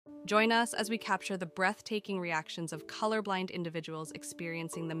Join us as we capture the breathtaking reactions of colorblind individuals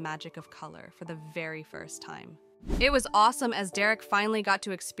experiencing the magic of color for the very first time. It was awesome as Derek finally got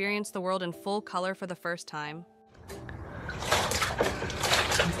to experience the world in full color for the first time.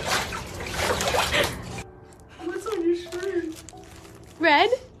 What's on your shirt? Red?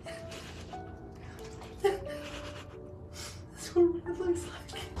 That's what red looks like.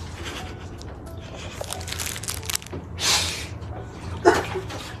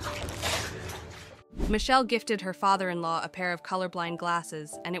 Michelle gifted her father-in-law a pair of colorblind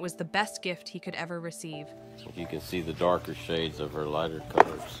glasses, and it was the best gift he could ever receive. You can see the darker shades of her lighter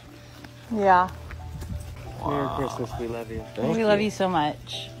colors. Yeah. Wow. Merry Christmas, we love you. Thank We love you so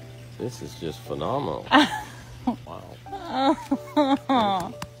much. This is just phenomenal. Wow.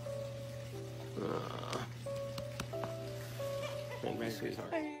 Thank you,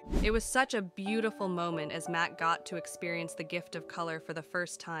 sweetheart. It was such a beautiful moment as Matt got to experience the gift of color for the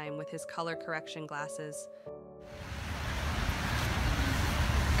first time with his color correction glasses.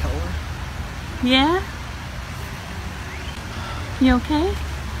 Color? Yeah? You okay?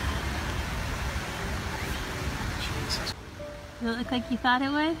 Jesus. Does it look like you thought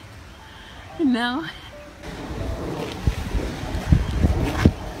it would? No.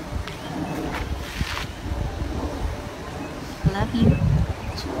 Love you.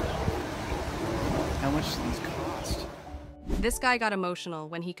 How much do these cost? This guy got emotional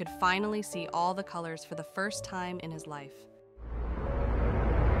when he could finally see all the colors for the first time in his life.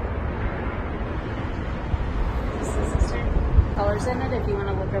 This is certain colors in it if you want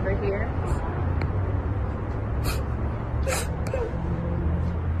to look over here.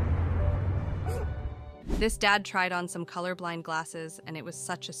 This dad tried on some colorblind glasses, and it was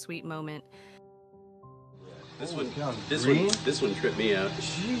such a sweet moment. This one tripped me out.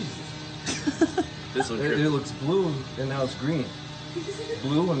 Jesus. This one It tripped. looks blue and now it's green.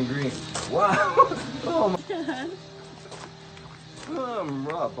 Blue and green. Wow. Oh my God. I'm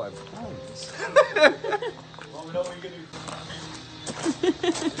robbed by phones. Well, we know what you're gonna do.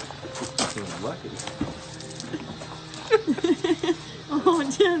 Lucky. Oh,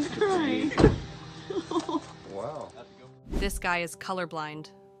 Jen's crying. Wow. This guy is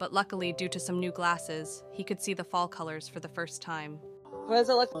colorblind, but luckily, due to some new glasses, he could see the fall colors for the first time. What does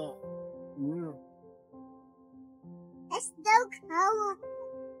it look like? It's no color.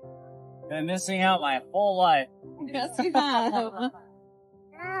 Been missing out my whole life. Yes, you have. Oh.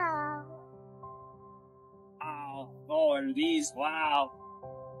 Oh, Lord, these, wow.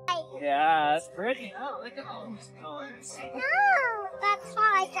 Yeah, that's pretty. Oh, look at all these colors. No, that's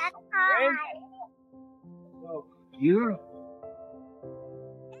high. That's high. You?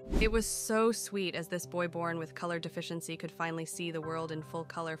 It was so sweet as this boy born with color deficiency could finally see the world in full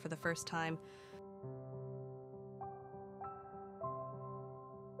color for the first time.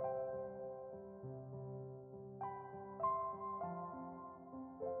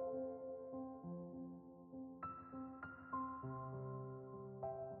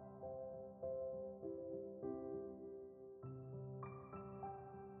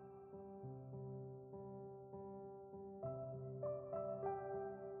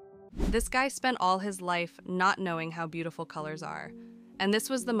 This guy spent all his life not knowing how beautiful colors are, and this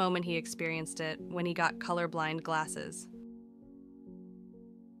was the moment he experienced it when he got colorblind glasses.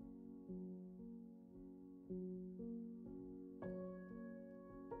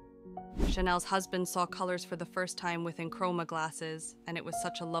 Chanel's husband saw colors for the first time with chroma glasses, and it was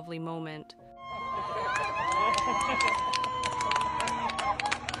such a lovely moment.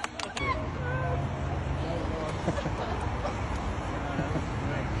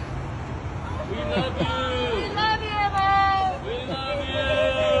 We love you! We love you, Mom! We love you!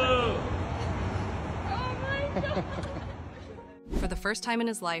 Oh my God! For the first time in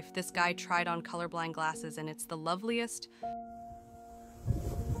his life, this guy tried on colorblind glasses, and it's the loveliest.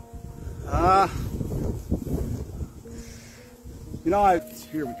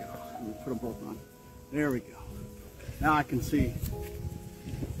 Here we go. Let me put them both on. There we go. Now I can see.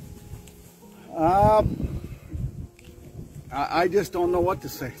 I just don't know what to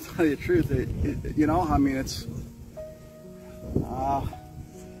say, to tell you the truth.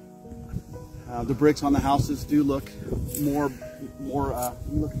 The bricks on the houses do look more, you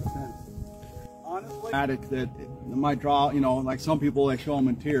look at the fence. Honestly, that might draw, like some people, they show them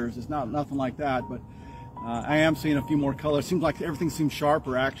in tears. It's nothing like that, but I am seeing a few more colors. Seems like everything seems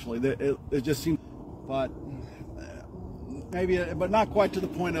sharper, actually. It just seems, but but not quite to the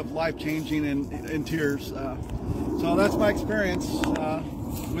point of life-changing in tears. So that's my experience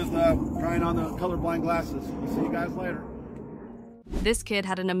with trying on the colorblind glasses. I'll see you guys later. This kid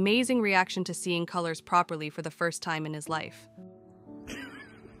had an amazing reaction to seeing colors properly for the first time in his life.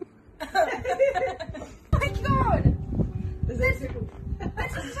 my god! That's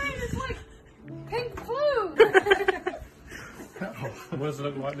insane, it's like pink flu! What does it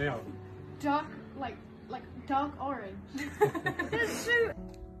look like now? Dark, like dark orange.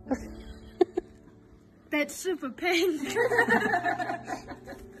 That's super pink.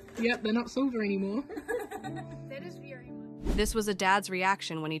 Yep, they're not silver anymore. That is very much. This was a dad's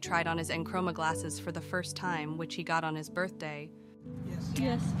reaction when he tried on his Enchroma glasses for the first time, which he got on his birthday.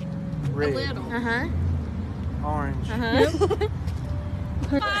 Yes. Red. A little. Uh-huh. Orange. Uh-huh.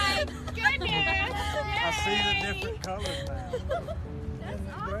 My goodness! I see the different colors now. That's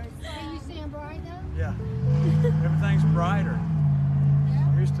awesome. Are you seeing bright though? Yeah. Everything's brighter.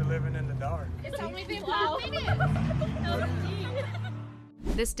 I'm used to living in the dark. It's only been 5 minutes.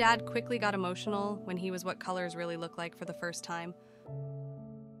 This dad quickly got emotional when he was what colors really look like for the first time.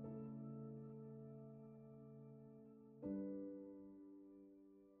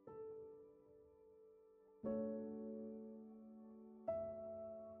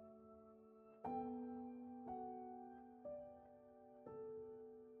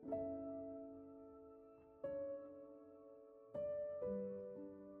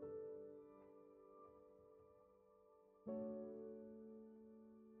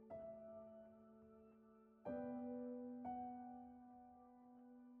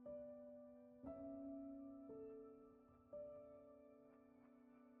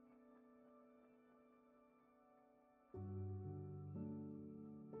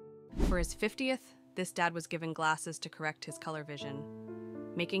 For his 50th, this dad was given glasses to correct his color vision,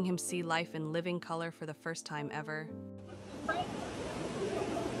 making him see life in living color for the first time ever.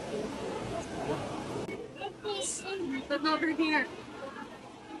 Look over here.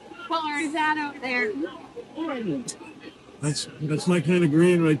 What color is that over there? That's my kind of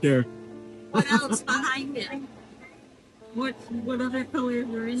green right there. What else behind it? What other colors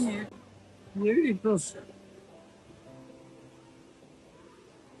are in there?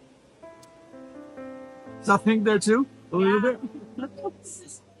 Is that pink there too? A little bit?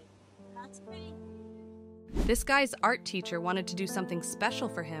 This guy's art teacher wanted to do something special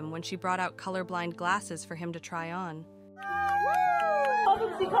for him when she brought out colorblind glasses for him to try on.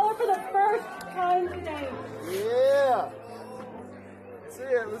 Welcome to see color for the first time today. Yeah. Let's see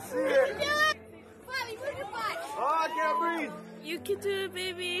it. Let's see it. Bobby, put your butt. Oh, I can't breathe. You can do it,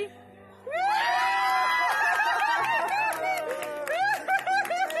 baby.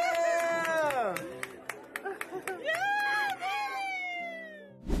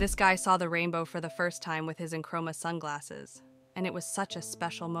 This guy saw the rainbow for the first time with his Enchroma sunglasses, and it was such a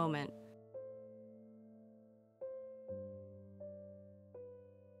special moment.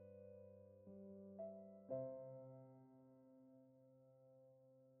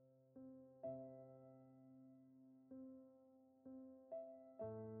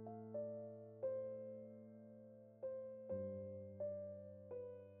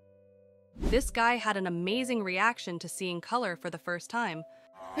 This guy had an amazing reaction to seeing color for the first time.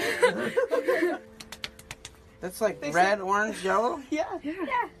 That's like red, orange, yellow? Yeah.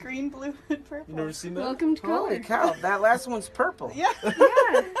 Green, blue, and purple. You never seen that? Welcome to Holy color. cow, that last one's purple. Yeah.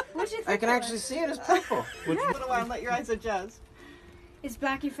 What'd you think I can of actually see it as purple. A little while, let your eyes adjust. it? Is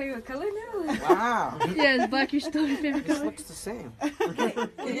black your favorite color now? Wow. Yeah, is black your still your favorite This color? looks the same.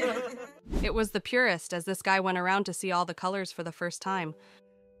 It was the purest as this guy went around to see all the colors for the first time.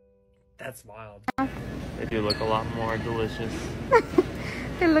 That's wild. They do look a lot more delicious.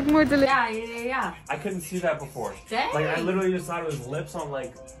 They look more delicious. Yeah. I couldn't see that before. Dang. Like, I literally just thought it was lips on,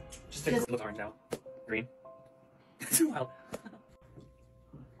 like, just a... Look orange now. Green. That's wild.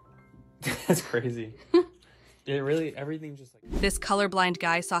 That's crazy. It really, everything just like... This colorblind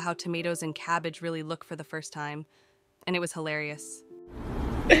guy saw how tomatoes and cabbage really look for the first time, and it was hilarious.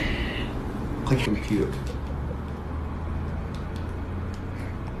 Like computer.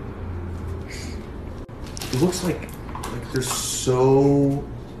 It looks like they're so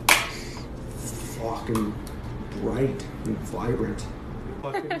fucking bright and vibrant.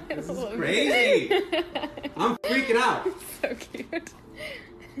 This is crazy. I'm freaking out. So cute.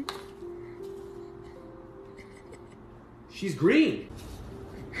 She's green.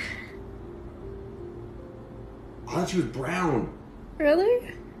 I thought she was brown.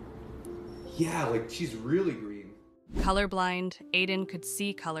 Really? Yeah, like she's really green. Colorblind, Aiden could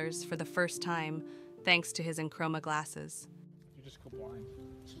see colors for the first time thanks to his Enchroma glasses. You just go blind.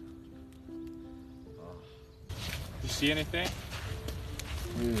 You see anything?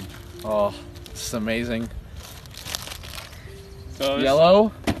 Dude. Oh, this is amazing. So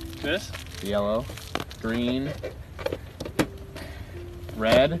Yellow, This? yellow, green,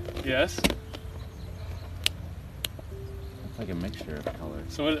 red. Yes. like a mixture of colors.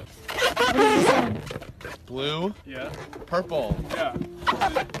 So what? Blue. Yeah. Purple. Yeah.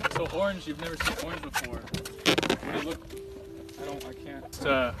 So orange, you've never seen orange before. What does it look? I can't. It's,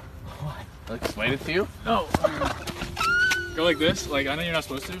 I'll explain it to you. No. Go like this. Like, I know you're not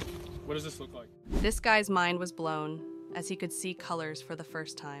supposed to. What does this look like? This guy's mind was blown as he could see colors for the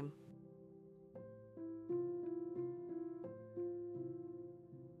first time.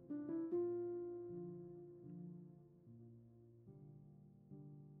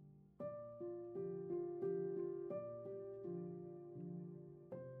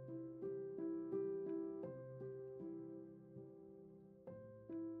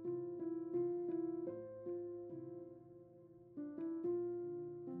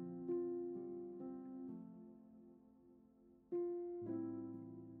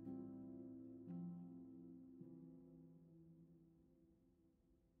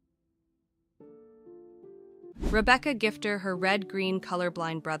 Rebecca gifted her red-green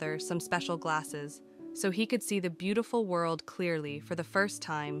colorblind brother some special glasses so he could see the beautiful world clearly for the first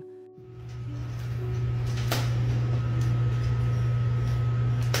time.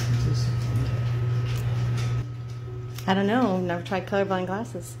 I don't know. Never tried colorblind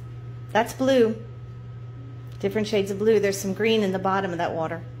glasses. That's blue. Different shades of blue. There's some green in the bottom of that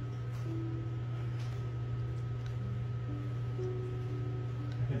water.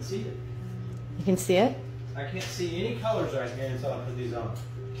 I can see it. You can see it? I can't see any colors right here until I put these on.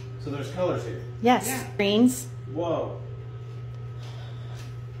 So there's colors here. Yes. Yeah. Greens. Whoa.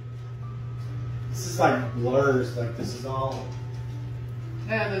 This is like blurs. Like this is all.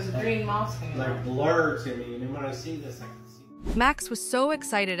 Yeah, there's a green moss thing. Like blur to me. And when I see this, I can see. Max was so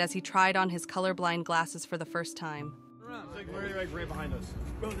excited as he tried on his colorblind glasses for the first time. We're like right behind us.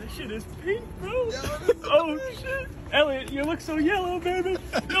 Bro, that shit is pink, bro. Oh shit. Elliot, you look so yellow, baby.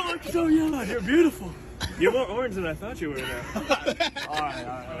 You look so yellow. You're beautiful. You're more orange than I thought you were now.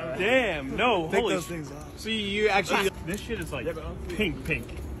 Alright. Damn, no, Take holy those things off. See, you actually... This shit is like pink.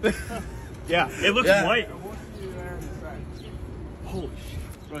 Yeah, it looks white. Holy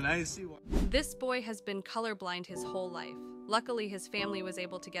shit. Bro, now you see what. This boy has been colorblind his whole life. Luckily, his family was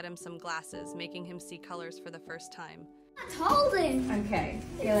able to get him some glasses, making him see colors for the first time. It's holding. Okay.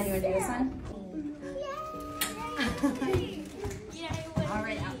 Kayla, you want to do this one? All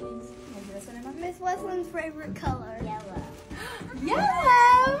right, out. Miss Wesleyan's favorite color. Yellow.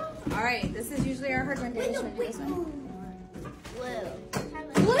 Yellow! All right, this is usually our hard one. This one. Blue.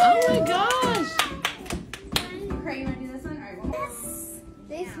 Blue. Oh my gosh! Okay, you want to do this one? All right, one more. Yes.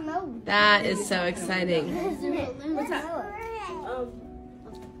 They smell. That is so exciting. What's that?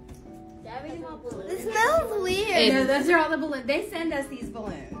 It smells weird. No, those are all the balloons. They send us these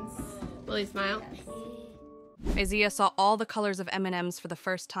balloons. Will you smile? Isaiah saw all the colors of M&Ms for the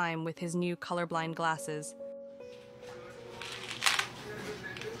first time with his new colorblind glasses.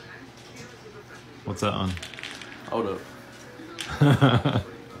 What's that on? Hold up.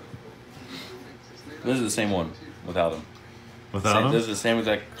 This is the same one without them. Without them? This is the same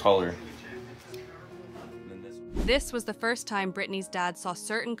exact color. This was the first time Brittany's dad saw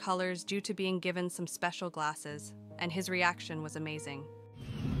certain colors due to being given some special glasses, and his reaction was amazing.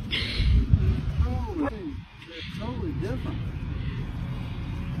 It's totally different.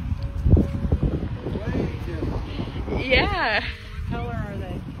 Way different. Yeah. What color are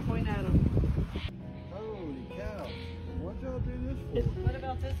they? Point at them. Holy cow. What y'all do this for? What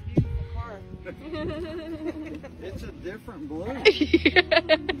about this beautiful car? It's a different blue.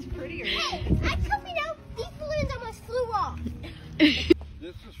 It's prettier. Hey, I told you no. These balloons almost flew off.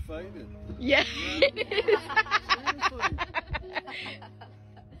 This is faded. Yeah. Seriously.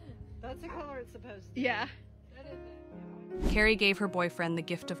 That's the color it's supposed to be. Yeah. Carrie gave her boyfriend the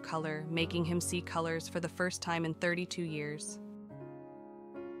gift of color, making him see colors for the first time in 32 years.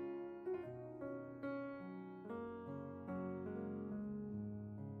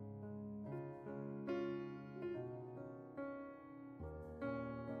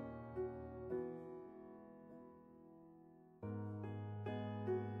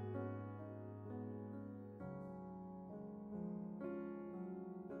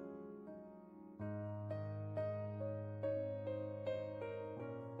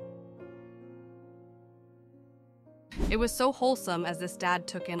 It was so wholesome as this dad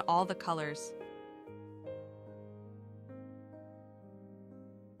took in all the colors.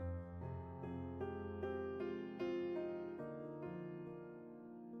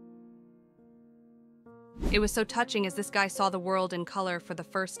 It was so touching as this guy saw the world in color for the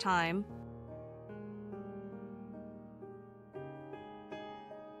first time.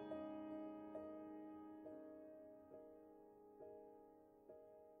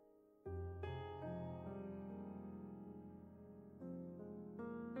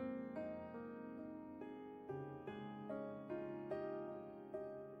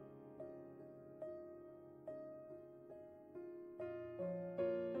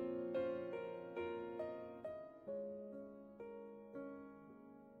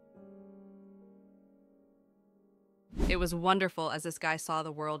 It was wonderful as this guy saw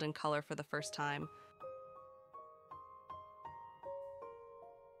the world in color for the first time.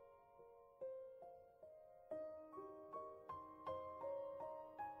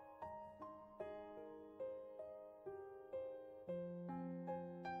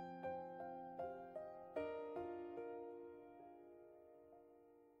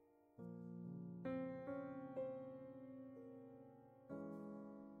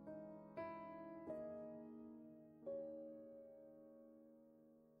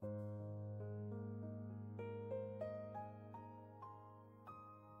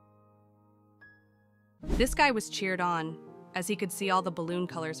 This guy was cheered on, as he could see all the balloon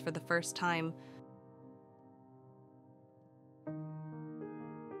colors for the first time.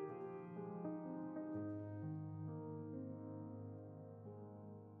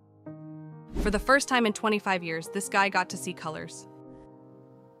 For the first time in 25 years, this guy got to see colors.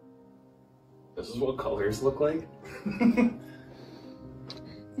 This is what colors look like?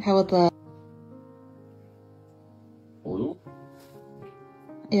 How about the... Blue?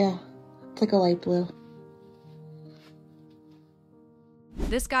 Yeah, it's like a light blue.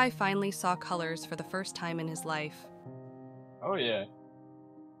 This guy finally saw colors for the first time in his life. Oh yeah.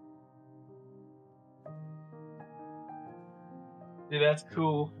 Dude, that's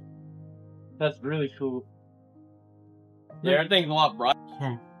cool. That's really cool. Yeah, everything's a lot brighter.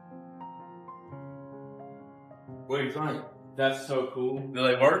 What do you think? That's so cool. Do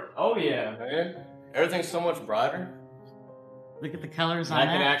they work? Oh yeah, man. Everything's so much brighter. Look at the colors on I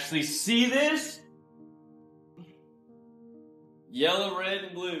that. can actually see this. Yellow, red,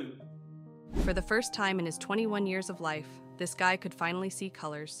 and blue. For the first time in his 21 years of life, this guy could finally see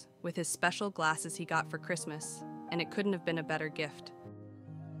colors with his special glasses he got for Christmas, and it couldn't have been a better gift.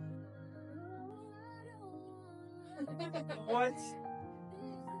 What?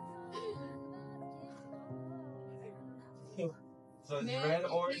 So it's red,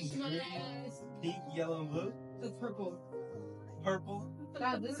 orange, green, pink, yellow, and blue? It's purple. Purple?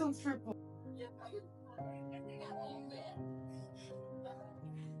 Yeah, this one's purple.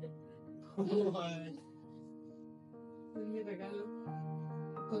 What? Mi regalo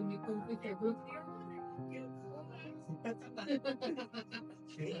con mi cómplice Brooklyn.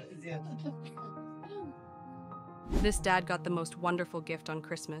 This dad got the most wonderful gift on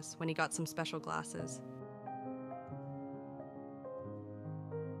Christmas when he got some special glasses.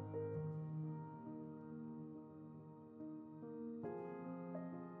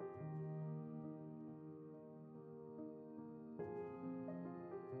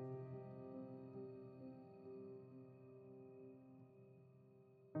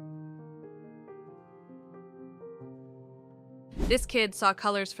 This kid saw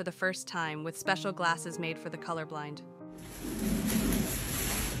colors for the first time with special glasses made for the colorblind.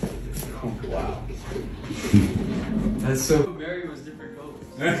 Wow. That's so... Mary was different colors.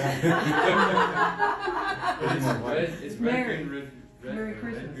 It's Merry. Merry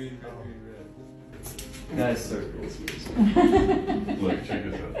Christmas. Green, red. That's so cool. Look, check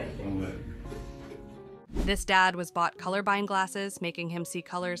this out. This dad was bought colorblind glasses, making him see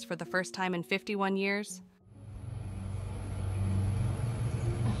colors for the first time in 51 years.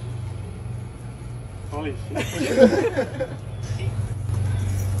 Holy shit.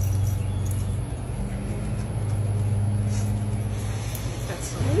 That's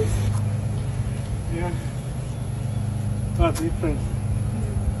nice. Yeah. That's different.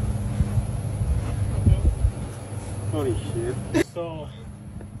 Holy shit. So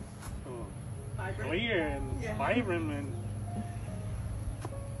clear and vibrant and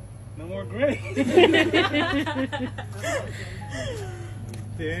no more gray.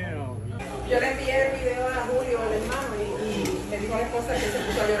 Damn. Yo le envié el video a Julio, el hermano, y me dijo a la esposa que se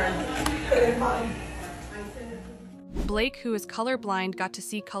puso a llorar. El hermano. Blake, who is colorblind, got to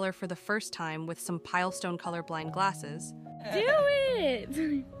see color for the first time with some Pilestone colorblind glasses. Do it!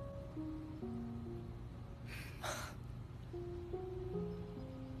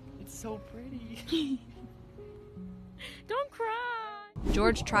 It's so pretty. Don't cry.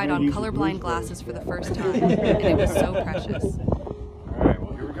 George tried on colorblind glasses for the first time, and it was so precious. Alright,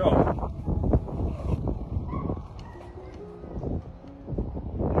 well, here we go.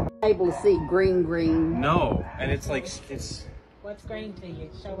 Able to see green. No, and it's like, it's... What's green to you?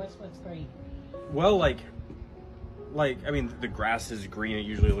 Show us what's green. Well, like, I mean, the grass is green. It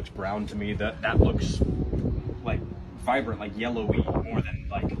usually looks brown to me. That looks like vibrant, like yellowy, more than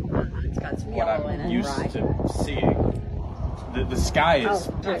like It's got some what yellow in I'm it, used right? to seeing. The sky is.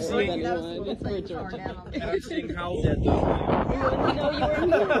 Oh, I'm seeing, and I'm seeing how that.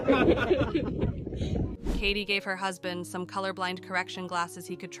 Katie gave her husband some colorblind correction glasses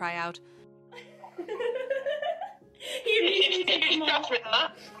he could try out. You take them off.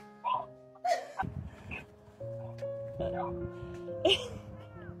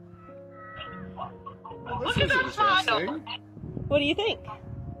 Look at that smile. What do you think?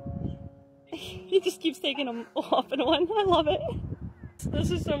 He just keeps taking them off and on. I love it.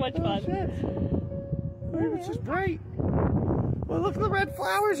 This is so much fun. It's just bright. Well, look at the red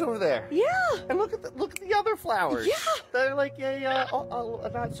flowers over there. Yeah. And look at the other flowers. Yeah. They're like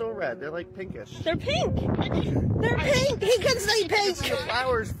not so red. They're like pinkish. They're pink. They're pink. He could say pink. The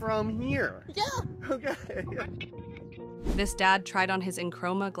flowers from here. Yeah. Okay. This dad tried on his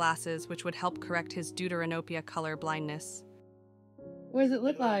Enchroma glasses, which would help correct his deuteranopia color blindness. What does it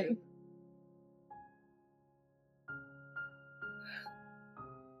look like?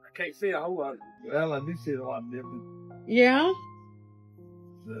 I can't see a whole lot. Well, I do see a lot different. Yeah?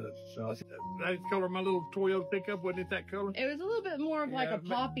 That color my little Toyota pickup, wasn't it that color? It was a little bit more of like a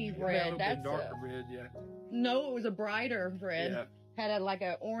poppy A red. little That's bit darker red, yeah. No, it was a brighter red. Yeah. Had like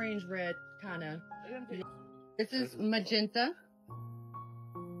a orange red kind of. This is magenta.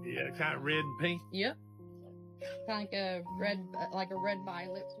 Yeah, kind of red and pink. Yep. Kind of like a red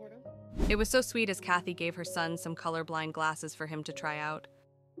violet sort of. It was so sweet as Kathy gave her son some colorblind glasses for him to try out.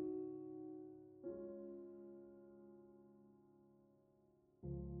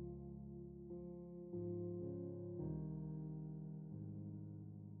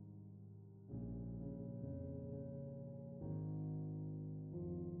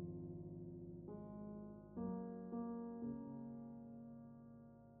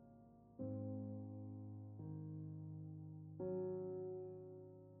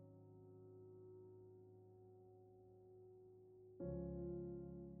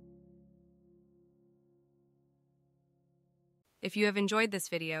 If you have enjoyed this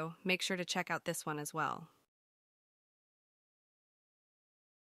video, make sure to check out this one as well.